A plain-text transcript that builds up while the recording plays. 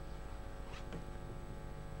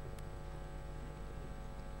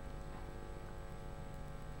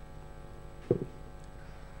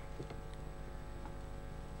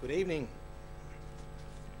Good evening.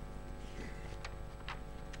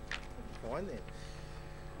 Fine then.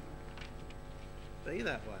 Be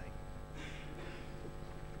that way.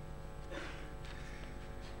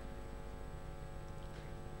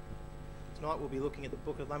 Tonight we'll be looking at the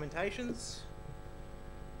Book of Lamentations.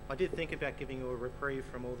 I did think about giving you a reprieve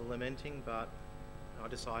from all the lamenting, but I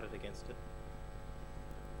decided against it.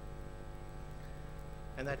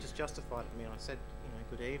 And that just justified it. I mean, I said,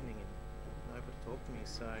 good evening, and nobody talked to me,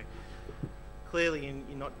 so clearly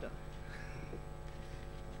you're not done.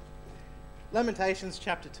 Lamentations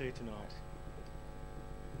chapter 2 tonight.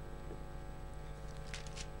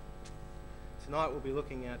 Tonight we'll be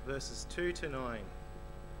looking at verses 2 to 9.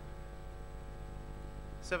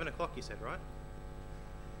 7 o'clock you said, right?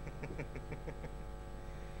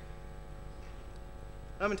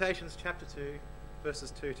 Lamentations chapter 2,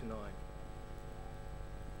 verses 2 to 9.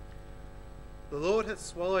 The Lord hath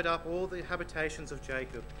swallowed up all the habitations of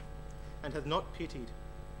Jacob, and hath not pitied.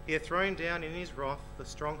 He hath thrown down in his wrath the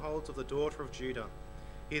strongholds of the daughter of Judah.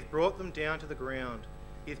 He hath brought them down to the ground.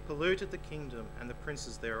 He hath polluted the kingdom and the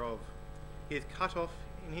princes thereof. He hath cut off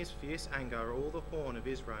in his fierce anger all the horn of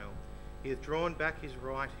Israel. He hath drawn back his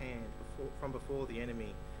right hand from before the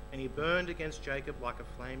enemy, and he burned against Jacob like a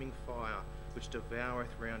flaming fire, which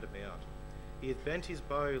devoureth round about. He hath bent his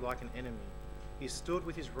bow like an enemy. He stood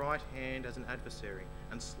with his right hand as an adversary,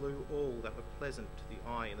 and slew all that were pleasant to the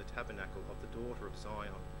eye in the tabernacle of the daughter of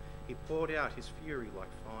Zion. He poured out his fury like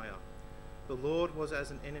fire. The Lord was as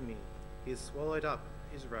an enemy. He hath swallowed up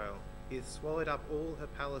Israel. He hath swallowed up all her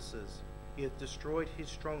palaces. He hath destroyed his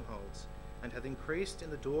strongholds, and hath increased in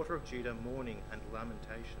the daughter of Judah mourning and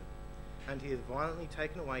lamentation. And he hath violently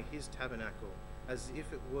taken away his tabernacle, as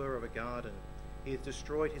if it were of a garden. He hath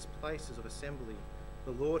destroyed his places of assembly.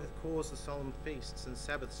 The Lord hath caused the solemn feasts and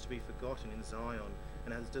Sabbaths to be forgotten in Zion,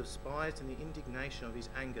 and hath despised in the indignation of his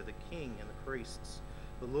anger the king and the priests.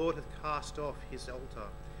 The Lord hath cast off his altar,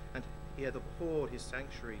 and he hath abhorred his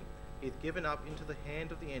sanctuary. He hath given up into the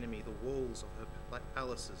hand of the enemy the walls of her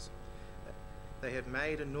palaces. They have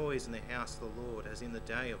made a noise in the house of the Lord, as in the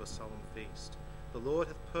day of a solemn feast. The Lord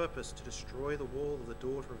hath purposed to destroy the wall of the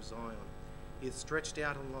daughter of Zion. He hath stretched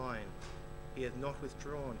out a line. He hath not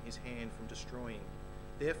withdrawn his hand from destroying.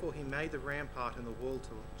 Therefore he made the rampart and the wall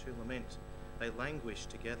to lament. They languish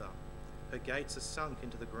together. Her gates are sunk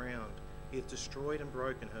into the ground. He hath destroyed and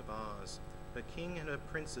broken her bars. Her king and her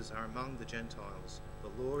princes are among the Gentiles.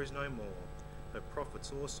 The law is no more. Her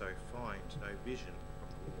prophets also find no vision from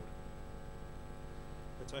the Lord.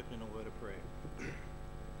 Let's open in a word of prayer.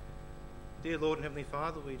 Dear Lord and Heavenly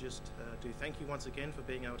Father, we just do thank you once again for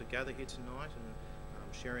being able to gather here tonight and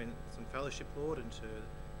sharing some fellowship, Lord, and to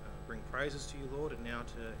bring praises to you, Lord, and now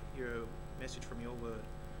to hear a message from your word.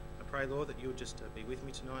 I pray, Lord, that you would just be with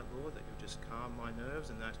me tonight, Lord, that you would just calm my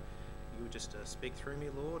nerves and that you would just speak through me,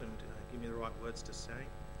 Lord, and give me the right words to say.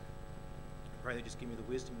 I pray that you just give me the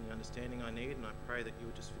wisdom and the understanding I need, and I pray that you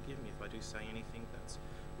would just forgive me if I do say anything that's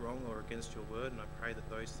wrong or against your word, and I pray that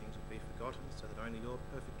those things would be forgotten so that only your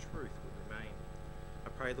perfect truth would remain. I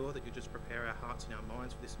pray, Lord, that you just prepare our hearts and our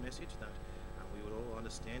minds for this message, that we would all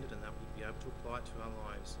understand it and that we'd be able to apply it to our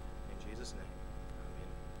lives. In Jesus' name,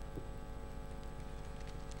 amen.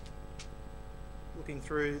 Looking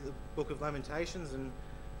through the book of Lamentations, and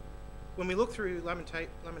when we look through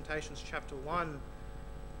Lamentations chapter 1,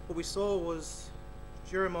 what we saw was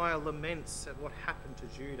Jeremiah laments at what happened to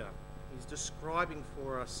Judah. He's describing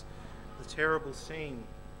for us the terrible scene.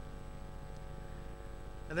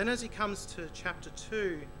 And then as he comes to chapter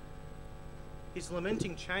 2, his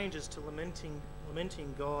lamenting changes to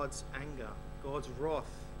lamenting God's anger, God's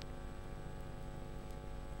wrath.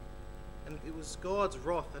 And it was God's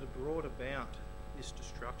wrath that had brought about this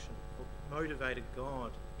destruction, or motivated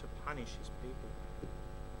God to punish his people.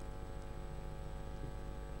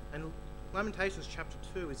 And Lamentations chapter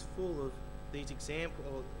 2 is full of these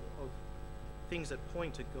examples of things that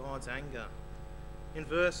point to God's anger. In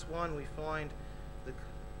verse 1 we find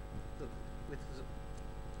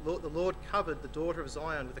the Lord covered the daughter of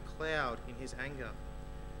Zion with a cloud in his anger.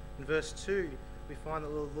 In verse 2 we find that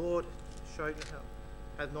the Lord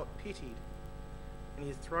had not pitied, and he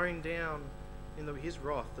had thrown down in his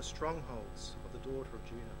wrath the strongholds of the daughter of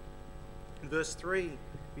Judah. In verse 3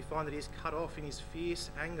 we find that he has cut off in his fierce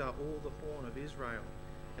anger all the horn of Israel,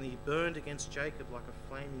 and he burned against Jacob like a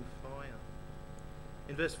flaming fire.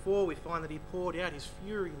 In verse 4 we find that he poured out his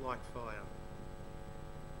fury like fire.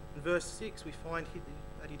 In verse 6 we find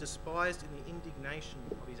that he despised in the indignation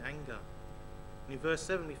of his anger. And in verse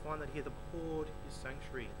 7 we find that he had abhorred his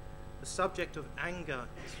sanctuary. The subject of anger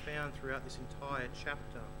is found throughout this entire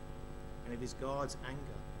chapter. and it is God's anger.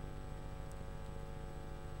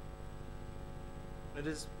 And it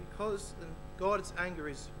is because God's anger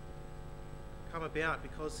is come about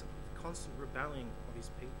because of the constant rebelling of his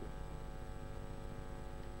people.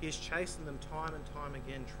 He has chastened them time and time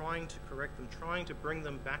again, trying to correct them, trying to bring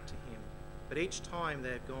them back to him. But each time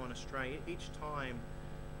they have gone astray, each time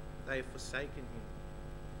they have forsaken him.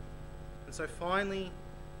 And so finally,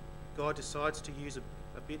 God decides to use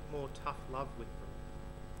a bit more tough love with them.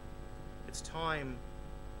 It's time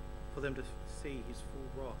for them to see his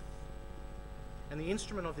full wrath. And the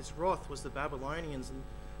instrument of this wrath was the Babylonians. And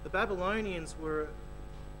the Babylonians were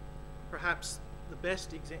perhaps the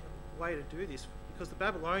best way to do this, because the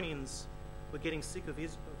Babylonians were getting sick of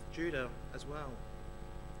Judah as well.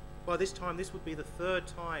 By this time, this would be the third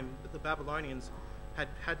time that the Babylonians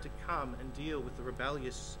had to come and deal with the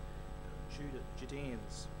rebellious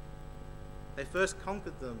Judeans. They first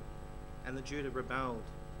conquered them, and the Judah rebelled.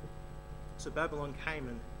 So Babylon came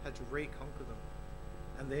and had to reconquer them.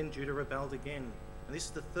 And then Judah rebelled again. And this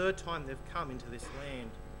is the third time they've come into this land.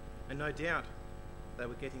 And no doubt they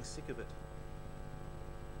were getting sick of it.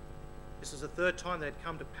 This is the third time they had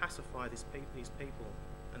come to pacify these people,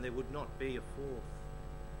 and there would not be a fourth.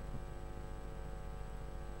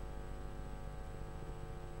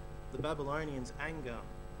 The Babylonians' anger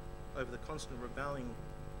over the constant rebelling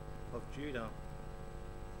of Judah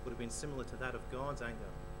would have been similar to that of God's anger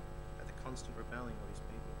at the constant rebelling of his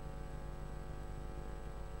people.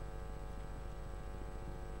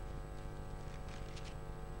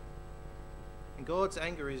 And God's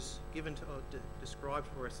anger is given to, described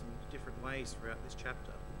for us in different ways throughout this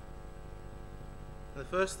chapter. And the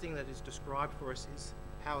first thing that is described for us is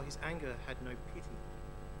how his anger had no pity.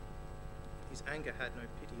 His anger had no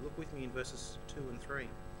pity. Look with me in verses 2 and 3.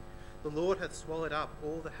 The Lord hath swallowed up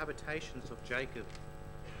all the habitations of Jacob,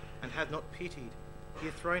 and hath not pitied. He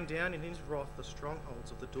hath thrown down in his wrath the strongholds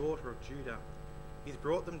of the daughter of Judah. He hath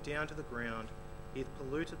brought them down to the ground. He hath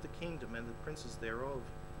polluted the kingdom and the princes thereof.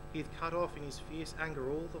 He hath cut off in his fierce anger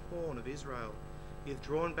all the horn of Israel. He hath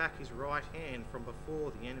drawn back his right hand from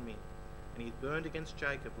before the enemy, and he hath burned against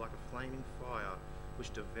Jacob like a flaming fire,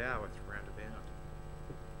 which devoureth round about.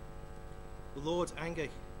 The Lord's anger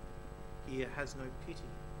here has no pity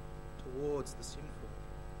towards the sinful.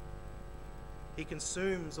 He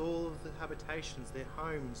consumes all of the habitations, their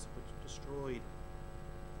homes were destroyed.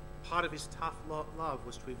 Part of his tough love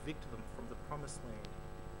was to evict them from the promised land.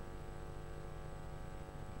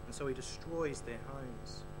 And so he destroys their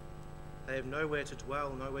homes. They have nowhere to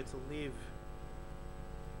dwell, nowhere to live.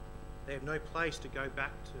 They have no place to go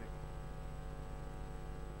back to.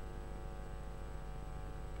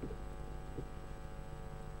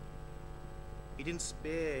 He didn't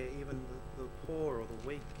spare even the poor or the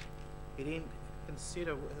weak. He didn't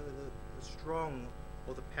consider whether the strong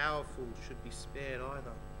or the powerful should be spared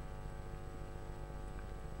either.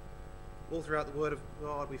 All throughout the Word of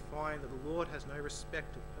God, we find that the Lord has no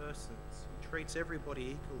respect of persons. He treats everybody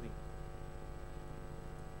equally.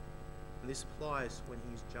 And this applies when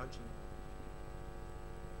he is judging.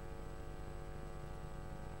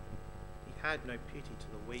 He had no pity to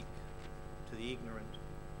the weak, to the ignorant,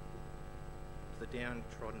 to the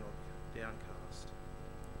downtrodden or downcast.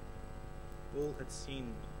 All had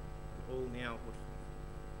sinned, and all now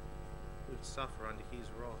would suffer under his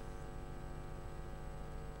wrath.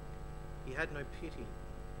 He had no pity.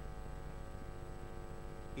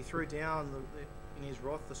 He threw down in his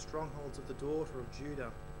wrath the strongholds of the daughter of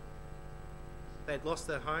Judah. They had lost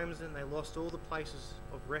their homes and they lost all the places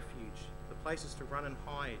of refuge, the places to run and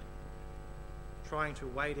hide, trying to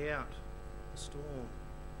wait out the storm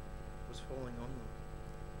that was falling on them.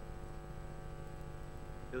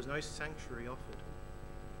 There was no sanctuary offered,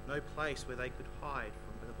 no place where they could hide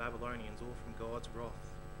from the Babylonians or from God's wrath.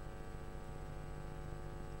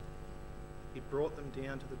 He brought them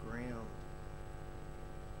down to the ground.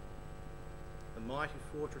 The mighty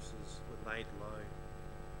fortresses were laid low.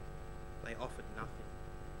 They offered nothing.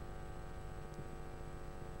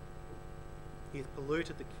 He hath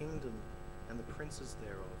polluted the kingdom and the princes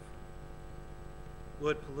thereof. The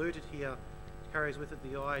word polluted here carries with it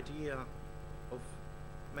the idea of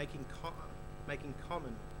making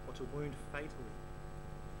common or to wound fatally.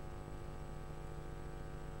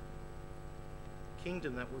 The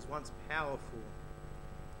kingdom that was once powerful,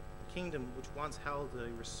 the kingdom which once held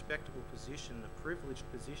a respectable position, a privileged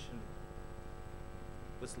position,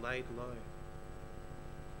 was laid low.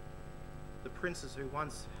 The princes who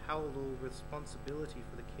once held all responsibility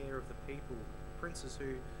for the care of the people, princes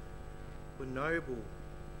who were noble,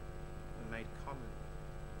 were made common.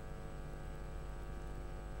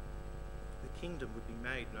 The kingdom would be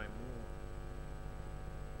made no more.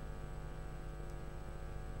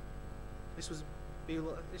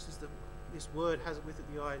 This word has with it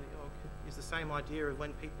the idea is the same idea of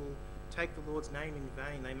when people take the Lord's name in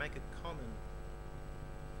vain, they make it common.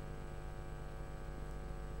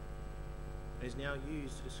 It is now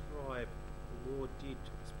used to describe what the Lord did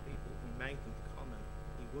to his people. He made them common.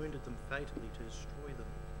 He wounded them fatally to destroy them.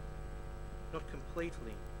 Not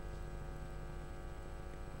completely,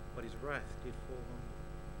 but his wrath did fall on them.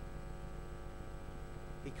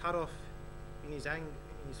 He cut off in his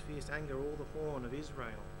fierce anger all the horn of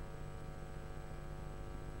Israel.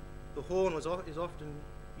 The horn is often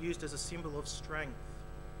used as a symbol of strength.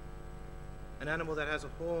 An animal that has a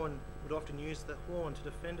horn would often use the horn to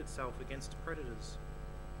defend itself against predators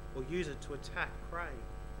or use it to attack prey.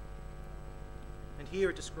 And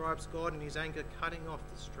here it describes God in his anger cutting off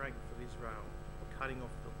the strength of Israel, or cutting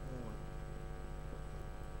off the horn of them.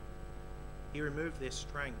 He removed their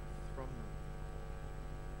strength from them.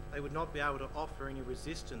 They would not be able to offer any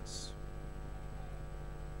resistance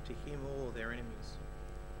to him or their enemies.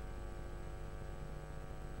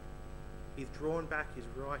 He's drawn back his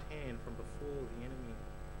right hand from before the enemy.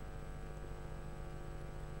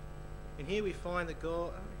 And here we find that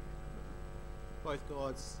God, both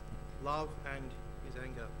God's love and his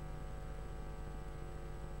anger.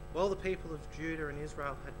 While the people of Judah and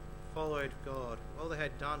Israel had followed God, while they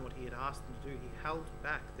had done what he had asked them to do, he held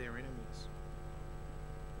back their enemies.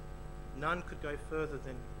 None could go further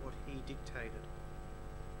than what he dictated.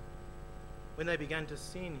 When they began to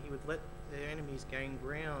sin, he would let their enemies gain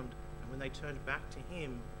ground, and when they turned back to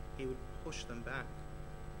him, he would push them back.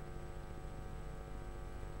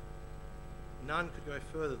 None could go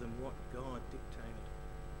further than what God dictated.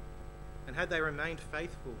 And had they remained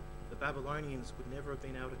faithful, the Babylonians would never have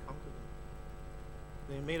been able to conquer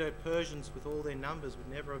them. The Medo-Persians, with all their numbers,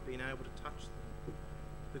 would never have been able to touch them.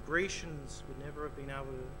 The Grecians would never have been able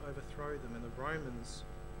to overthrow them, and the Romans,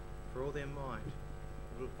 for all their might,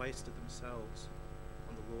 would have wasted themselves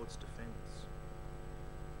on the Lord's defence.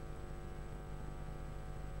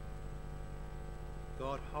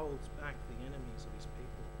 God holds back the enemies of his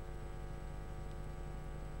people.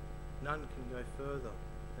 None can go further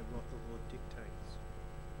than what the Lord dictates.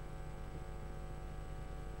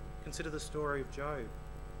 Consider the story of Job.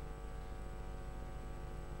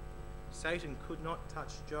 Satan could not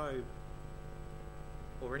touch Job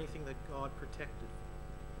or anything that God protected.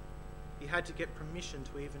 He had to get permission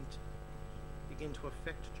to even begin to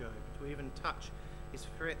affect Job, to even touch his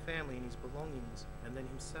family and his belongings, and then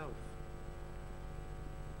himself.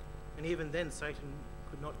 And even then, Satan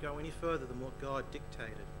could not go any further than what God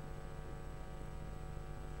dictated.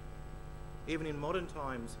 Even in modern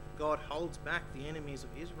times, God holds back the enemies of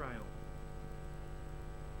Israel.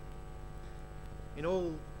 In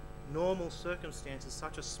all normal circumstances,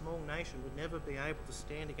 such a small nation would never be able to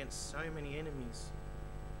stand against so many enemies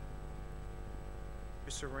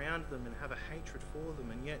who surround them and have a hatred for them,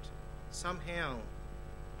 and yet somehow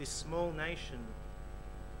this small nation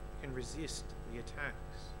can resist the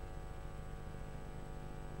attacks.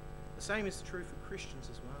 The same is true for Christians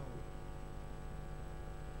as well.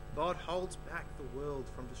 God holds back the world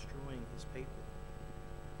from destroying his people.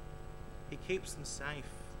 He keeps them safe.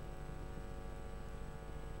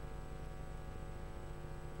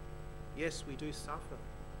 Yes, we do suffer.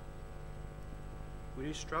 We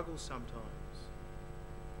do struggle sometimes.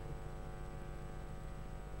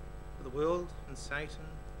 But the world and Satan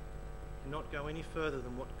cannot go any further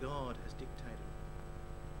than what God has dictated.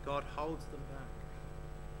 God holds them back.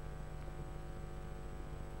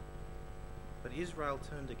 But Israel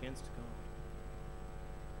turned against God.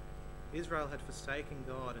 Israel had forsaken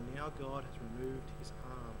God, and now God has removed his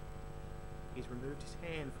arm. He's removed his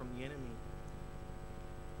hand from the enemy.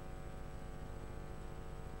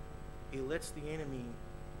 He lets the enemy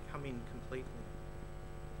come in completely.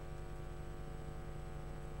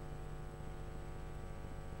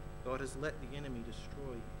 God has let the enemy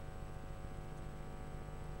destroy.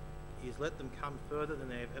 He has let them come further than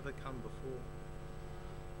they have ever come before.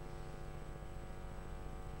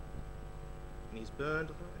 And he's burned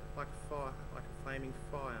like fire, like a flaming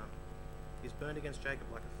fire. He's burned against Jacob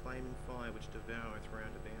like a flaming fire which devoureth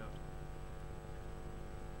round about.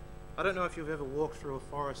 I don't know if you've ever walked through a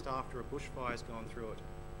forest after a bushfire has gone through it,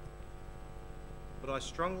 but I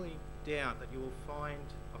strongly doubt that you will find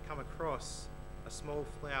or come across a small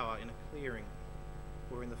flower in a clearing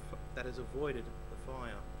or that has avoided the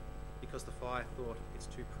fire because the fire thought it's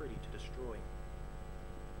too pretty to destroy.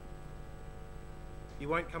 You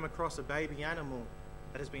won't come across a baby animal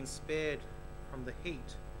that has been spared from the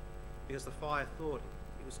heat because the fire thought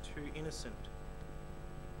it was too innocent.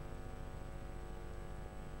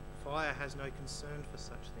 Fire has no concern for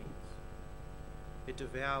such things. It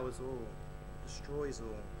devours all. destroys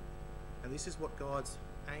all. And this is what God's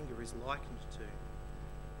anger is likened to.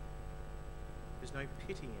 There's no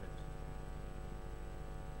pity in it.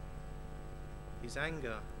 His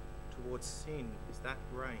anger towards sin is that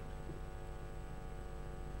great.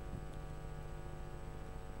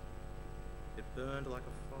 It burned like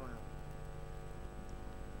a fire.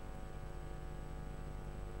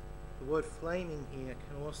 The word flaming here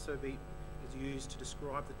can also be used to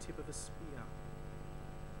describe the tip of a spear,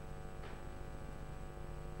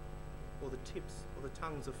 or the tips or the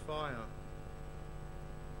tongues of fire.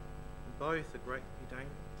 And both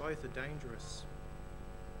are dangerous.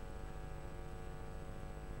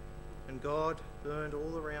 And God burned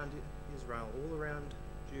all around Israel, all around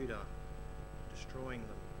Judah, destroying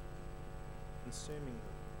them, consuming them.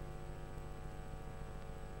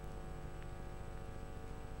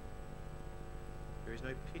 There is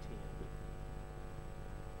no pity in it.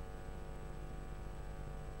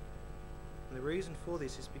 And the reason for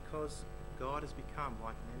this is because God has become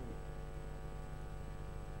like an enemy.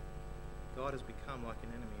 God has become like an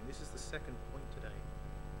enemy. And this is the second point today.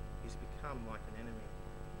 He's become like an enemy.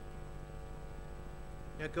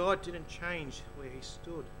 Now, God didn't change where he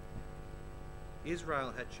stood.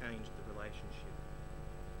 Israel had changed the relationship.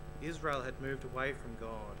 Israel had moved away from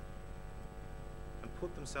God and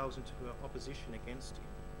put themselves into opposition against him.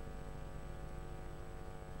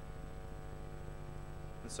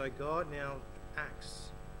 And so God now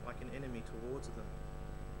acts like an enemy towards them.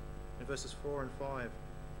 In verses 4 and 5,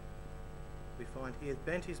 we find he had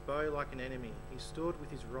bent his bow like an enemy. He stood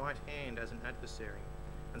with his right hand as an adversary,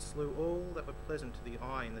 and slew all that were pleasant to the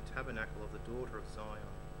eye in the tabernacle of the daughter of Zion.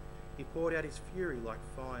 He poured out his fury like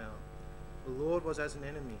fire. The Lord was as an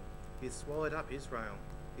enemy. He had swallowed up Israel.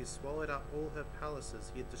 He had swallowed up all her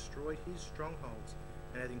palaces. He had destroyed his strongholds,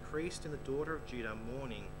 and had increased in the daughter of Judah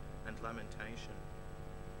mourning and lamentation.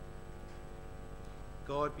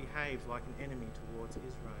 God behaved like an enemy towards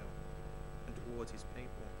Israel and towards his people.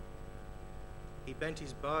 He bent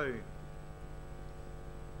his bow.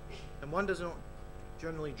 And one does not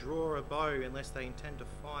generally draw a bow unless they intend to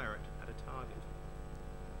fire it at a target.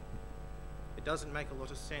 It doesn't make a lot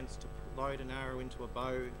of sense to load an arrow into a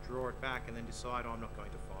bow, draw it back, and then decide, I'm not going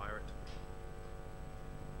to fire it.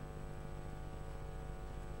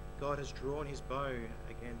 God has drawn his bow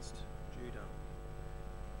against Judah,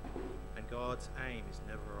 and God's aim is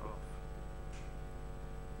never off.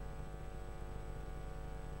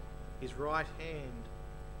 His right hand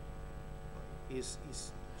is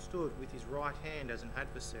stood with his right hand as an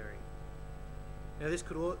adversary. Now, this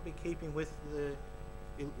could all be keeping with the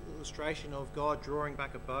illustration of God drawing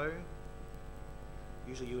back a bow.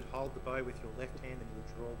 Usually you would hold the bow with your left hand and you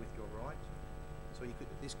would draw with your right. So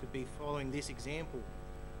this could be following this example.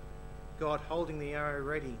 God holding the arrow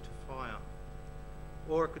ready to fire.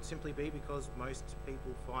 Or it could simply be because most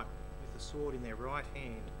people fight with the sword in their right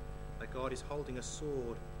hand, that God is holding a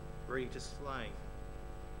sword ready to slay.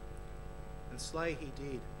 And slay he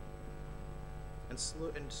did, and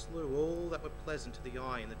slew all that were pleasant to the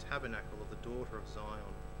eye in the tabernacle of the daughter of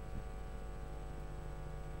Zion.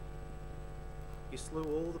 He slew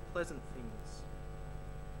all the pleasant things.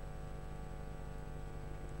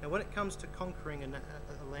 Now, when it comes to conquering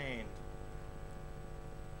a land,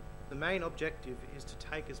 the main objective is to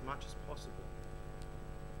take as much as possible,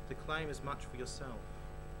 to claim as much for yourself.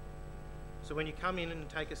 So when you come in and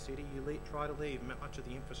take a city, you try to leave much of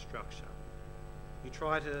the infrastructure. You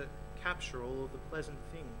try to capture all of the pleasant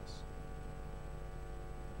things.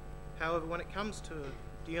 However, when it comes to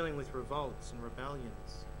dealing with revolts and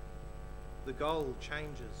rebellions, the goal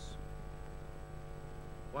changes.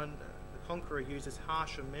 The conqueror uses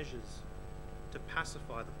harsher measures to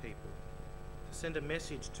pacify the people, to send a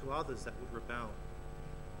message to others that would rebel,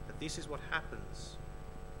 that this is what happens.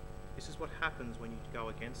 This is what happens when you go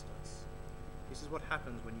against us. This is what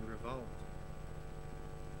happens when you revolt.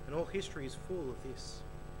 And all history is full of this.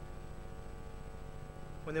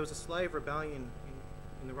 When there was a slave rebellion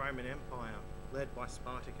in the Roman Empire, led by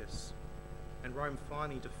Spartacus, and Rome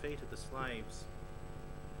finally defeated the slaves,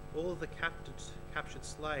 all of the captured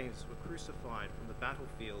slaves were crucified from the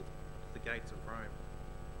battlefield to the gates of Rome.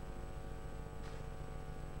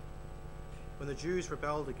 When the Jews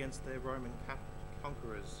rebelled against their Roman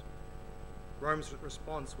conquerors, Rome's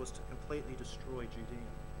response was to completely destroy Judea.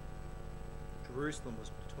 Jerusalem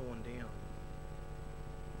was torn down.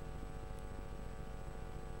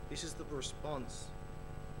 This is the response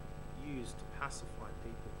used to pacify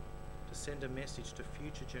people, to send a message to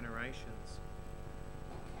future generations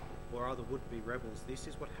or other would-be rebels. This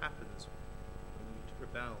is what happens when you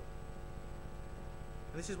rebel.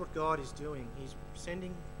 And this is what God is doing. He's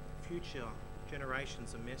sending future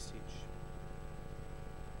generations a message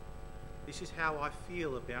This is how I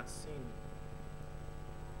feel about sin.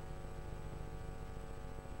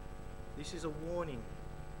 This is a warning.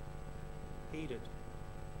 Heed it.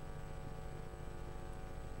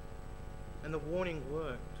 And the warning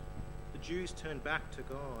worked. The Jews turned back to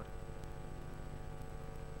God.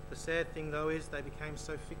 The sad thing, though, is they became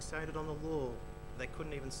so fixated on the law that they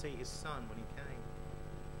couldn't even see his Son when he came.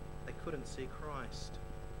 They couldn't see Christ.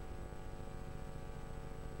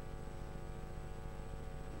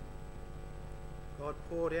 God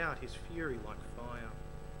poured out his fury like fire.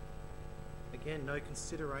 Again, no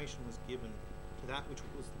consideration was given to that which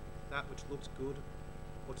looked good,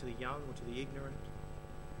 or to the young, or to the ignorant.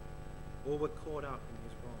 All were caught up in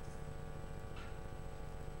his wrath.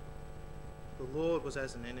 The Lord was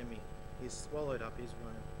as an enemy. He has swallowed up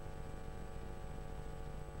Israel.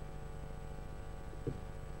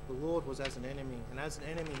 The Lord was as an enemy, and as an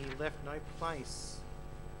enemy he left no place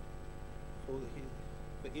for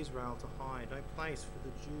Israel to hide, no place for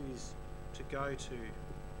the Jews to go to.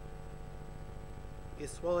 He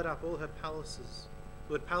has swallowed up all her palaces.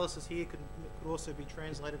 The word palaces here could also be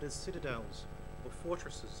translated as citadels or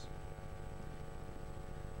fortresses.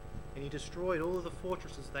 And he destroyed all of the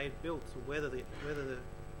fortresses they had built to weather the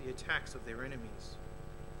attacks of their enemies.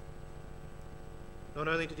 Not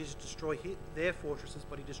only did he destroy their fortresses,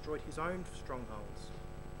 but he destroyed his own strongholds.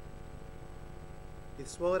 He had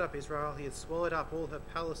swallowed up Israel, he had swallowed up all her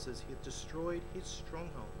palaces, he had destroyed his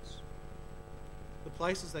strongholds. The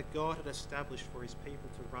places that God had established for his people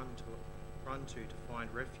to run to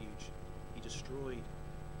find refuge, he destroyed.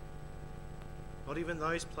 Not even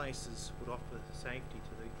those places would offer safety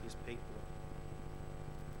to his people.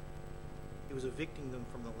 He was evicting them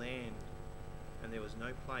from the land, and there was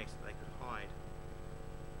no place that they could hide.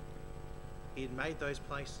 He had made those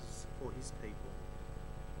places for his people,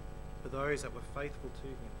 for those that were faithful to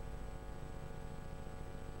him.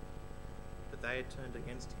 But they had turned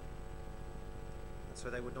against him, and so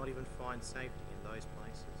they would not even find safety in those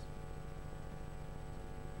places.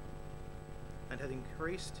 And had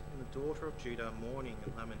increased in the daughter of Judah mourning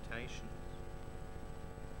and lamentations.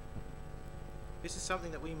 This is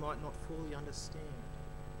something that we might not fully understand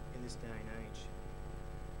in this day and age.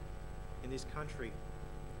 In this country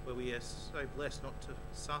where we are so blessed not to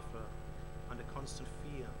suffer under constant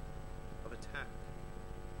fear of attack.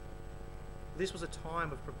 This was a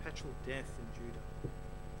time of perpetual death in Judah.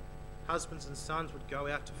 Husbands and sons would go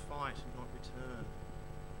out to fight and not return.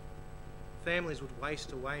 Families would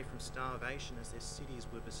waste away from starvation as their cities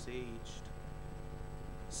were besieged.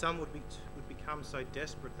 Some would become so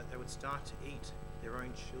desperate that they would start to eat their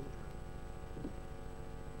own children.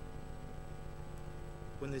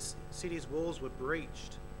 When the city's walls were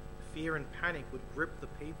breached, fear and panic would grip the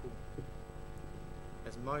people,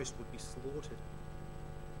 as most would be slaughtered.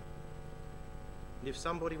 And if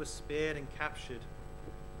somebody was spared and captured,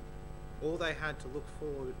 all they had to look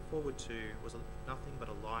forward to was nothing but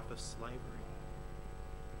a life of slavery.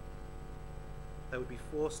 They would be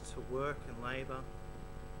forced to work and labour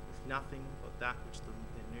with nothing but that which their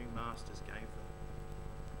new masters gave them.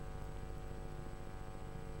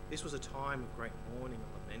 This was a time of great mourning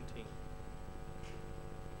and lamenting,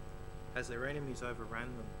 as their enemies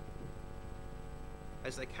overran them,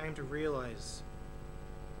 as they came to realise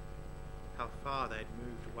how far they had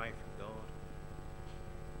moved away from God.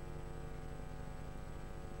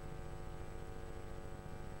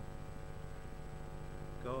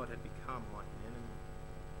 God had become like an enemy.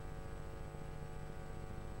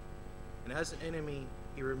 And as an enemy,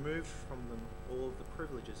 he removed from them all of the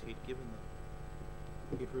privileges he had given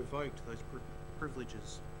them. He had revoked those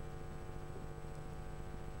privileges.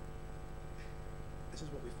 This is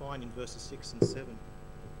what we find in verses 6 and 7.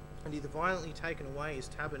 And he hath violently taken away his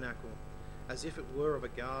tabernacle, as if it were of a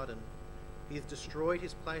garden. He hath destroyed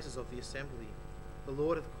his places of the assembly. The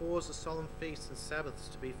Lord hath caused the solemn feasts and Sabbaths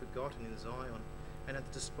to be forgotten in Zion, and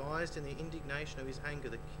hath despised in the indignation of his anger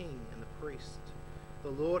the king and the priest.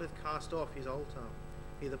 The Lord hath cast off his altar.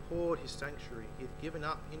 He hath abhorred his sanctuary. He hath given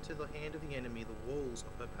up into the hand of the enemy the walls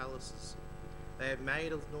of her palaces. They have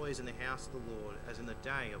made a noise in the house of the Lord, as in the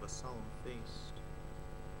day of a solemn feast.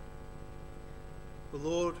 The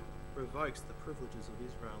Lord revokes the privileges of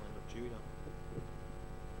Israel and of Judah.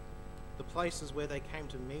 The places where they came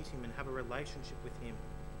to meet him and have a relationship with him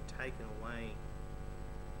were taken away.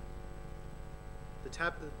 The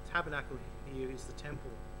tabernacle here is the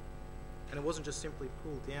temple. And it wasn't just simply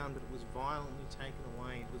pulled down, but it was violently taken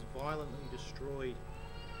away. It was violently destroyed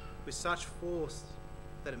with such force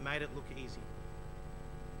that it made it look easy.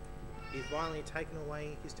 He had violently taken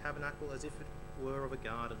away his tabernacle as if it were of a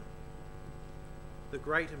garden. The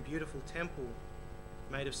great and beautiful temple,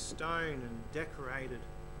 made of stone and decorated,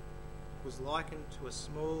 was likened to a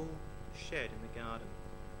small shed in the garden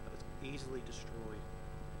that was easily destroyed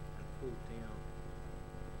and pulled down.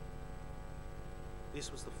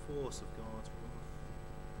 This was the force of God's wrath.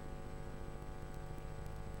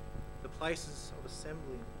 The places of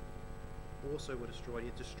assembly also were destroyed. He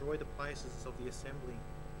had destroyed the places of the assembly.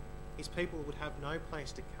 His people would have no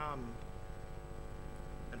place to come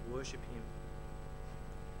and worship him.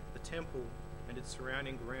 The temple and its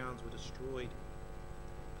surrounding grounds were destroyed.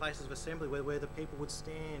 Places of assembly where the people would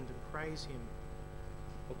stand and praise him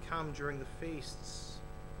or come during the feasts.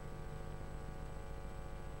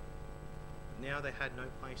 Now they had no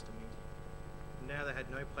place to meet. Now they had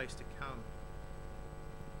no place to come.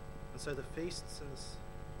 And so the feasts and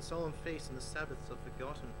the solemn feasts and the Sabbaths are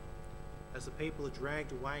forgotten as the people are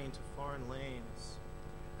dragged away into foreign lands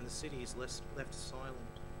and the city is left silent.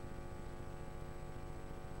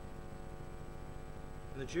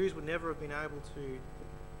 And the Jews would never have been able to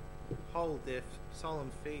hold their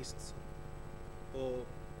solemn feasts or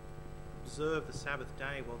observe the Sabbath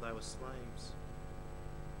day while they were slaves.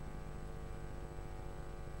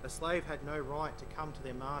 A slave had no right to come to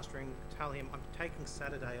their master and tell him, I'm taking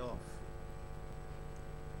Saturday off.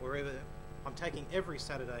 Or I'm taking every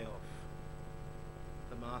Saturday off.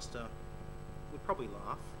 The master would probably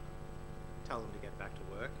laugh, tell them to get back to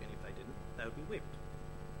work, and if they didn't, they would be whipped.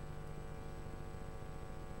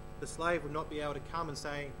 The slave would not be able to come and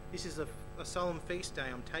say, this is a solemn feast day,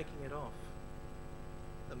 I'm taking it off.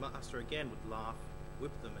 The master again would laugh,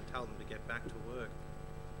 whip them, and tell them to get back to work.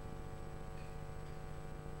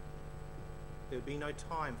 There would be no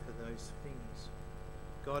time for those things.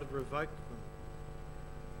 God had revoked them.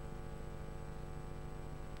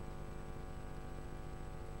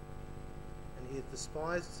 And he had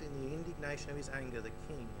despised in the indignation of his anger the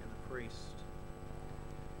king and the priest.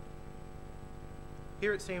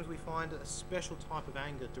 Here it seems we find a special type of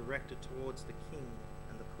anger directed towards the king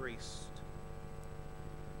and the priest.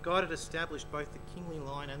 God had established both the kingly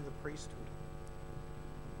line and the priesthood.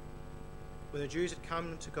 When the Jews had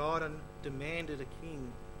come to God and demanded a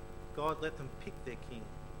king, God let them pick their king,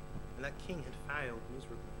 and that king had failed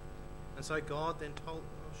miserably. And so God then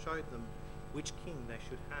showed them which king they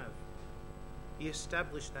should have. He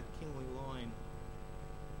established that kingly line.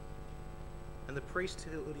 And the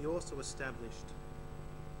priesthood he also established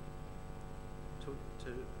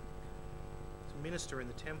to minister in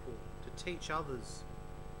the temple, to teach others,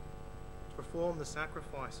 to perform the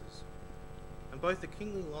sacrifices. And both the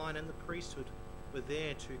kingly line and the priesthood were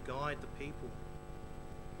there to guide the people,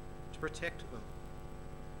 to protect them,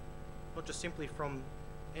 not just simply from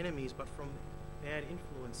enemies, but from bad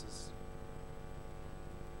influences,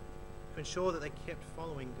 to ensure that they kept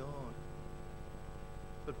following God.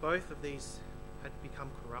 But both of these had become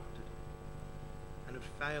corrupted and had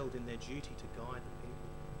failed in their duty to guide the people.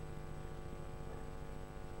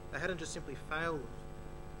 They hadn't just simply failed,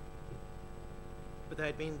 but they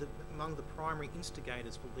had been among the primary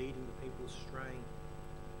instigators for leading the people astray.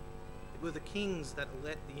 It were the kings that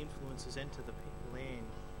let the influences enter the land,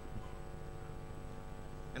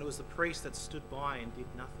 and it was the priests that stood by and did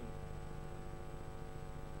nothing.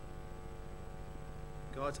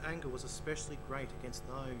 God's anger was especially great against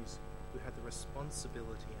those who had the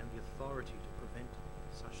responsibility and the authority to prevent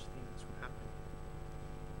such things from happening.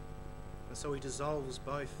 And so he dissolves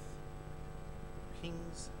both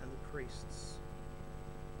kings and the priests.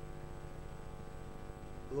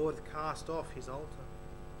 The Lord had cast off his altar.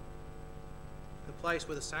 The place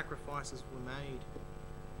where the sacrifices were made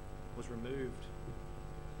was removed.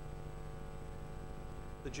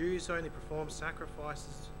 The Jews only performed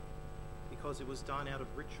sacrifices because it was done out of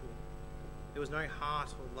ritual. There was no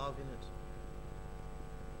heart or love in it.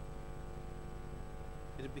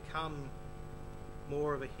 It had become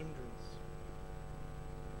more of a hindrance.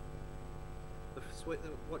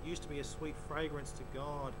 What used to be a sweet fragrance to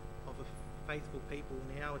God of a faithful people,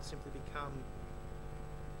 now had simply become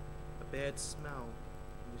a bad smell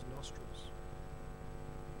in his nostrils.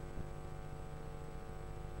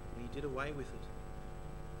 And he did away with it.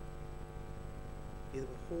 He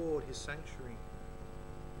abhorred his sanctuary.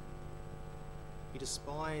 He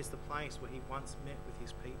despised the place where he once met with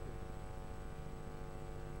his people.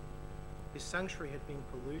 His sanctuary had been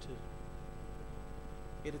polluted.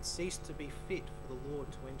 It had ceased to be fit for the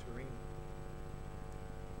Lord to enter in.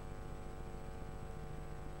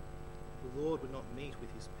 The Lord would not meet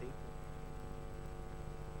with his people.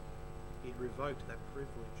 He had revoked that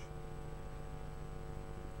privilege.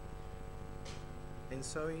 And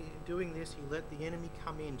so in doing this, he let the enemy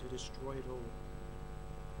come in to destroy it all.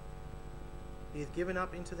 He had given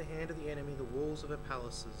up into the hand of the enemy the walls of her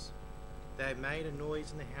palaces. They had made a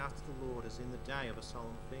noise in the house of the Lord as in the day of a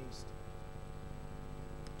solemn feast.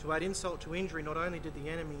 To add insult to injury, not only did the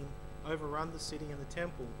enemy overrun the city and the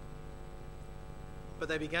temple, but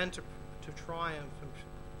they began to triumph and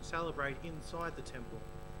celebrate inside the temple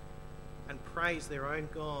and praise their own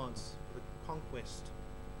gods for the conquest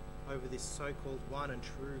over this so-called one and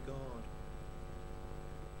true God.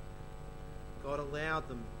 God allowed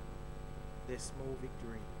them their small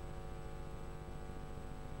victory.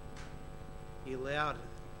 He allowed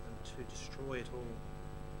them to destroy it all.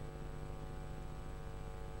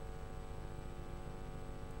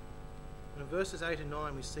 And in verses 8 and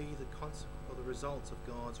 9 we see the results of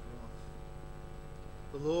God's wrath.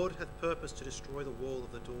 The Lord hath purposed to destroy the wall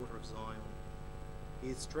of the daughter of Zion. He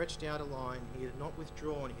had stretched out a line, he had not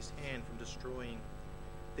withdrawn his hand from destroying.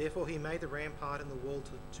 Therefore he made the rampart and the wall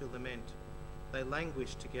to lament. They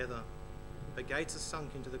languished together. Her gates are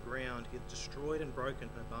sunk into the ground, he hath destroyed and broken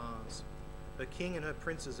her bars. Her king and her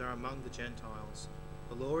princes are among the Gentiles.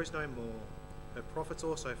 The law is no more. Her prophets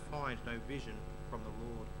also find no vision from the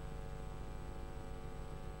Lord.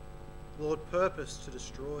 The Lord purposed to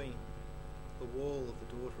destroy the wall of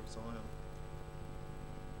the daughter of Zion.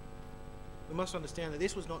 We must understand that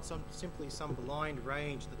this was not simply some blind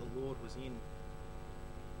rage that the Lord was in.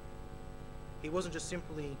 He wasn't just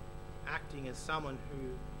simply acting as someone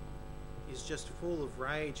who is just full of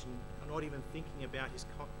rage and not even thinking about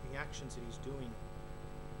the actions that he's doing.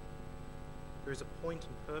 There is a point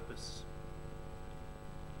and purpose.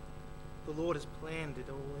 The Lord has planned it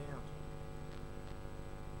all out.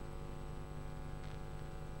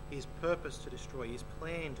 He has purposed to destroy, he has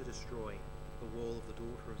planned to destroy the wall of the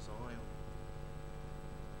daughter of Zion.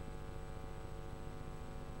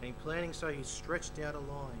 And in planning so, he stretched out a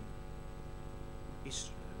line.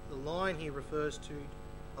 The line he refers to,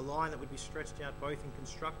 a line that would be stretched out both in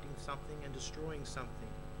constructing something and destroying something,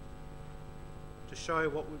 to show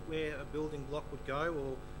where a building block would go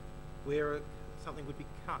or where something would be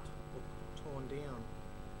cut or torn down.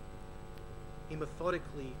 He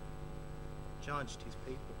methodically judged his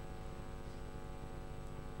people.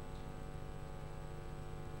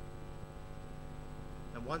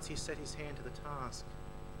 And once he set his hand to the task,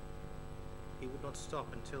 he would not stop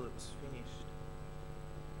until it was finished.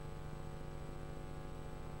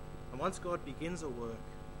 And once God begins a work,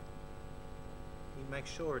 he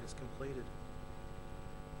makes sure it is completed.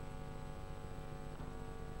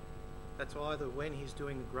 That's either when he's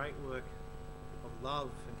doing the great work of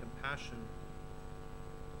love and compassion,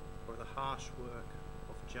 or the harsh work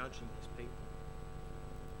of judging his people.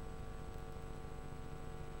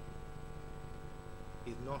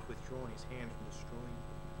 He had not withdrawn his hand from destroying.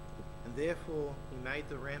 And therefore he made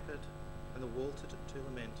the rampart and the wall to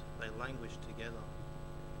lament. They languished together.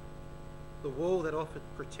 The wall that offered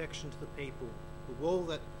protection to the people, the wall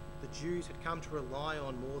that the Jews had come to rely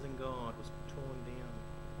on more than God, was torn down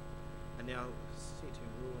and now sit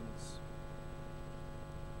in ruins.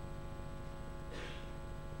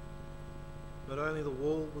 Not only the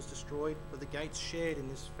wall was destroyed, but the gates shared in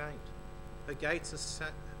this fate. Her gates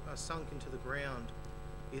are sunk into the ground.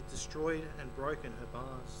 He had destroyed and broken her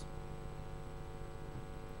bars.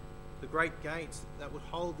 The great gates that would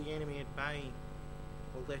hold the enemy at bay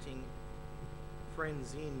while letting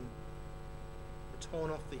friends in were torn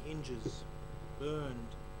off the hinges,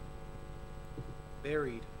 burned,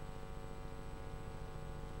 buried,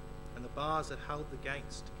 and the bars that held the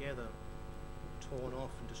gates together torn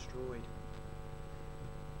off and destroyed.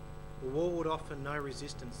 The wall would offer no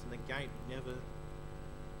resistance, and the gate would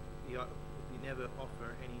never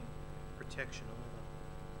offer any protection either.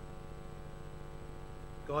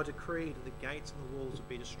 God decreed that the gates and the walls would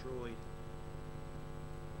be destroyed,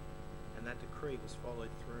 and that decree was followed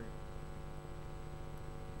through.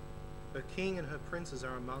 Her king and her princes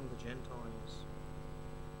are among the Gentiles.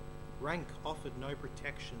 Rank offered no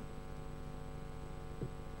protection.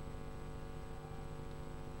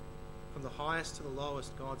 From the highest to the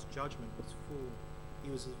lowest, God's judgment was full.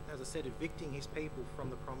 He was, as I said, evicting his people from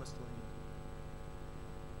the promised land.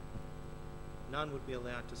 None would be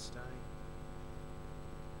allowed to stay.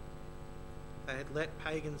 They had let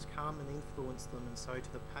pagans come and influence them, and so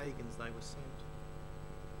to the pagans they were sent.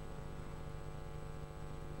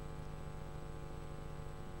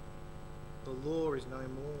 The law is no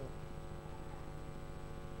more.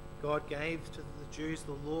 God gave to the Jews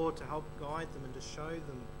the law to help guide them and to show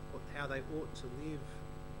them how they ought to live.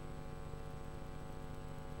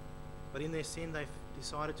 But in their sin they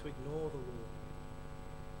decided to ignore the law,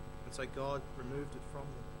 and so God removed it from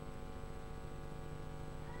them.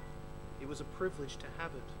 It was a privilege to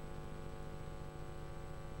have it.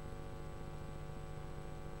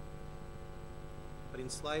 But in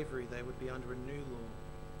slavery they would be under a new law,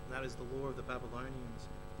 and that is the law of the Babylonians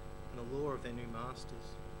and the law of their new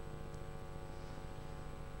masters.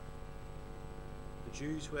 The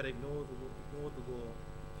Jews who had ignored the law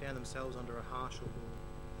found themselves under a harsher law.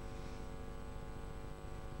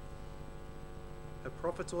 Her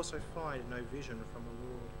prophets also find no vision from the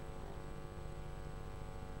Lord.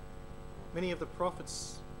 Many of the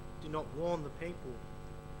prophets did not warn the people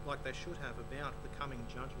like they should have about the coming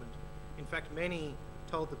judgment. In fact, many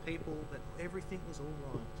told the people that everything was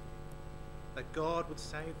all right, that God would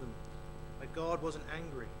save them, that God wasn't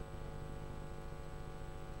angry.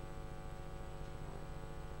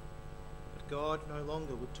 But God no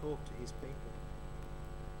longer would talk to his people.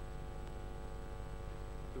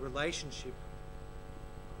 The relationship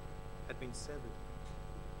had been severed.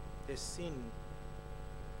 Their sin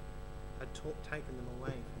had taken them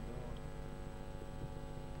away from God.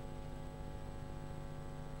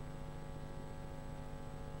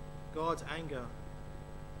 God's anger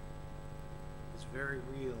is very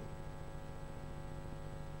real.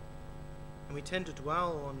 And we tend to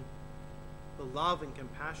dwell on the love and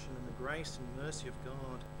compassion and the grace and mercy of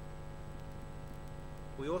God.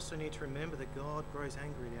 We also need to remember that God grows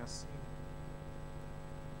angry at our sin.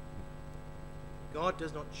 God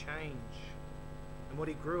does not change. And what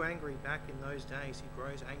he grew angry back in those days, he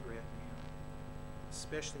grows angry at now,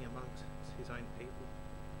 especially amongst his own people.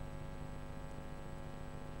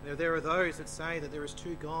 Now, there are those that say that there is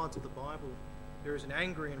two gods of the Bible. There is an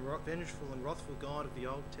angry and vengeful and wrathful God of the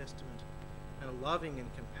Old Testament, and a loving and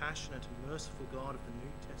compassionate and merciful God of the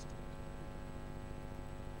New Testament.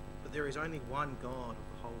 But there is only one God of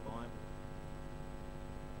the whole Bible.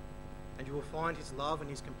 And you will find his love and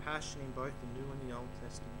his compassion in both the New and the Old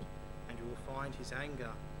Testament. And you will find his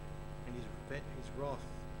anger and his wrath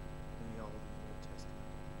in the Old and the New Testament.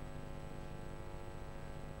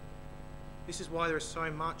 This is why there is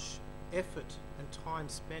so much effort and time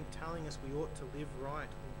spent telling us we ought to live right.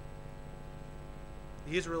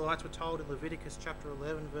 The Israelites were told in Leviticus chapter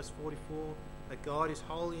 11 verse 44 that God is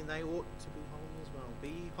holy and they ought to be holy as well. Be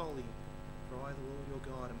ye holy, for I the Lord your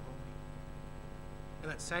God am holy. And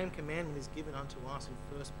that same commandment is given unto us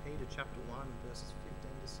in 1 Peter chapter 1 verses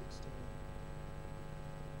 15 to 16.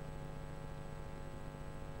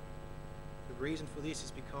 The reason for this is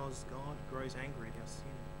because God grows angry at our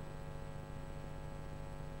sin.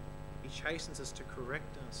 He chastens us to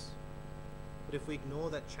correct us. But if we ignore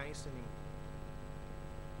that chastening,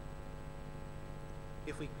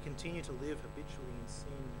 if we continue to live habitually in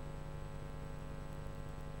sin,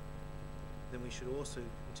 then we should also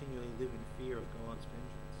continually live in fear of God's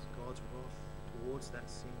vengeance, God's wrath towards that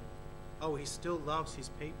sin. Oh, he still loves his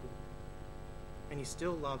people, and he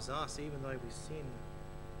still loves us even though we sin.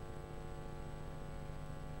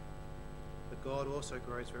 But God also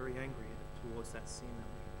grows very angry towards that sin,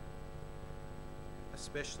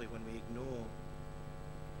 especially when we ignore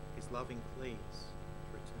his loving pleas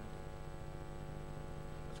to return.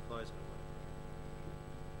 Let's close it.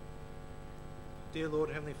 Dear Lord,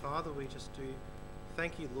 Heavenly Father, we just do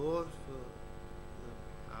thank you, Lord, for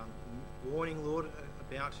the warning, Lord,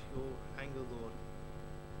 about your anger, Lord.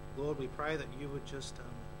 Lord, we pray that you would just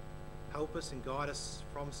help us and guide us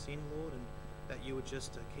from sin, Lord, and that you would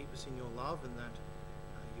just keep us in your love, and that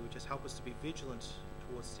you would just help us to be vigilant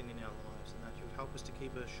towards sin in our lives, and that you would help us to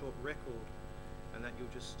keep a short record, and that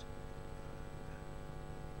you'll just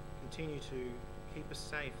continue to keep us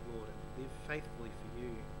safe, Lord, and live faithfully for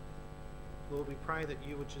you. Lord, we pray that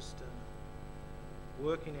you would just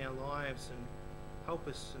work in our lives and help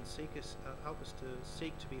us and help us to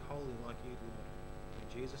seek to be holy like you, Lord.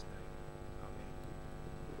 In Jesus' name.